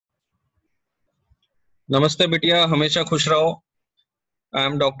नमस्ते बिटिया, हमेशा खुश रहो। I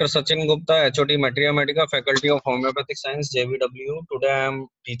am Dr. Sachin Gupta, HOD Materia Medica, Faculty of Homoeopathic Science, JVW. Today I am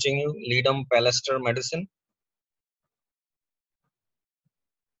teaching you Ledum Palustre medicine.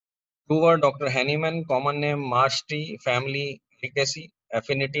 True word Dr. Henneman, common name marsh tea, family delicacy,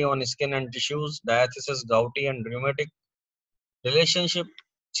 affinity on skin and tissues, diathesis gouty and rheumatic, relationship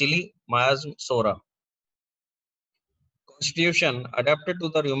chili, miasm, sora. Constitution adapted to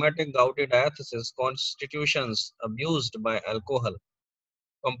the rheumatic gouty diathesis, constitutions abused by alcohol.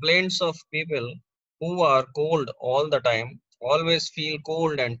 Complaints of people who are cold all the time, always feel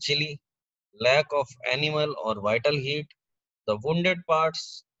cold and chilly, lack of animal or vital heat. The wounded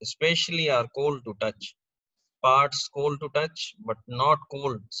parts, especially, are cold to touch. Parts cold to touch, but not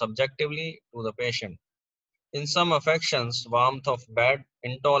cold subjectively to the patient. In some affections, warmth of bed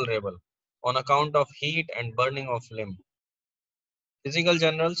intolerable on account of heat and burning of limb. Physical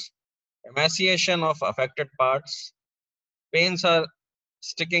generals, emaciation of affected parts. Pains are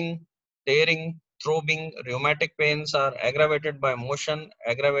sticking, tearing, throbbing. Rheumatic pains are aggravated by motion,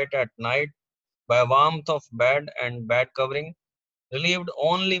 aggravated at night by warmth of bed and bed covering, relieved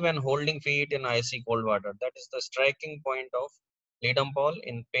only when holding feet in icy cold water. That is the striking point of Ledum Paul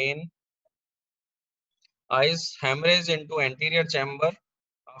in pain. Eyes, hemorrhage into anterior chamber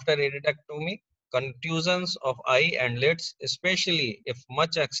after iridectomy, contusions of eye and lids, especially if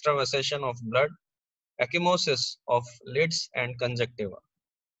much extravasation of blood, ecchymosis of lids and conjunctiva.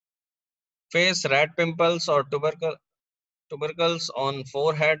 Face, rat pimples or tubercles on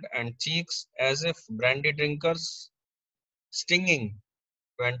forehead and cheeks as if brandy drinkers, stinging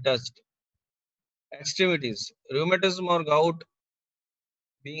when touched. Extremities, rheumatism or gout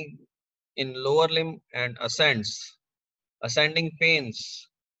being in lower limb and ascending pains,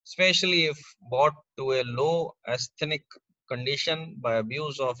 especially if brought to a low asthenic condition by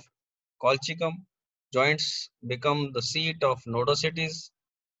abuse of colchicum. Joints become the seat of nodosities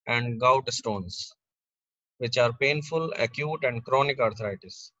and gout stones, which are painful, acute, and chronic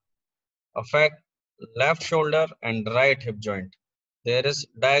arthritis. Affect left shoulder and right hip joint. There is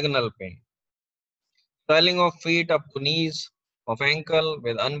diagonal pain. Swelling of feet up to knees, of ankle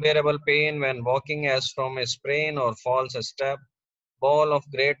with unbearable pain when walking as from a sprain or false step. Ball of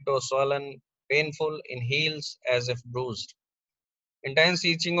great toe swollen, painful in heels as if bruised. Intense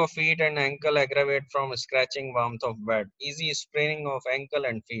itching of feet and ankle aggravate from scratching warmth of bed. Easy spraining of ankle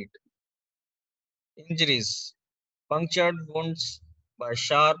and feet. Injuries. Punctured wounds by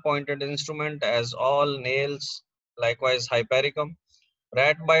sharp pointed instrument as all nails, likewise hypericum.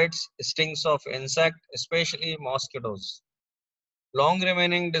 Rat bites, stings of insect, especially mosquitoes. Long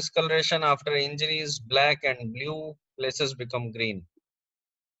remaining discoloration after injuries, black and blue places become green.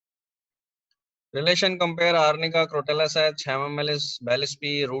 Relation compare Arnica, Crotalus Hamamelis,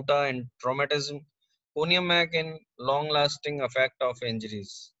 Balispi, Ruta in traumatism, Puniamac in long-lasting effect of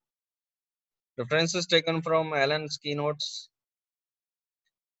injuries. References taken from Allen's keynotes.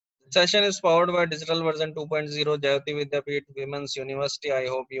 Session is powered by digital version 2.0 JAYOTI VIDYAPEETH Women's University. I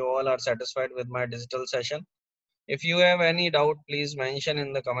hope you all are satisfied with my digital session. If you have any doubt, please mention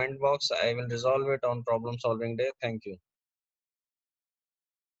in the comment box. I will resolve it on problem solving day. Thank you.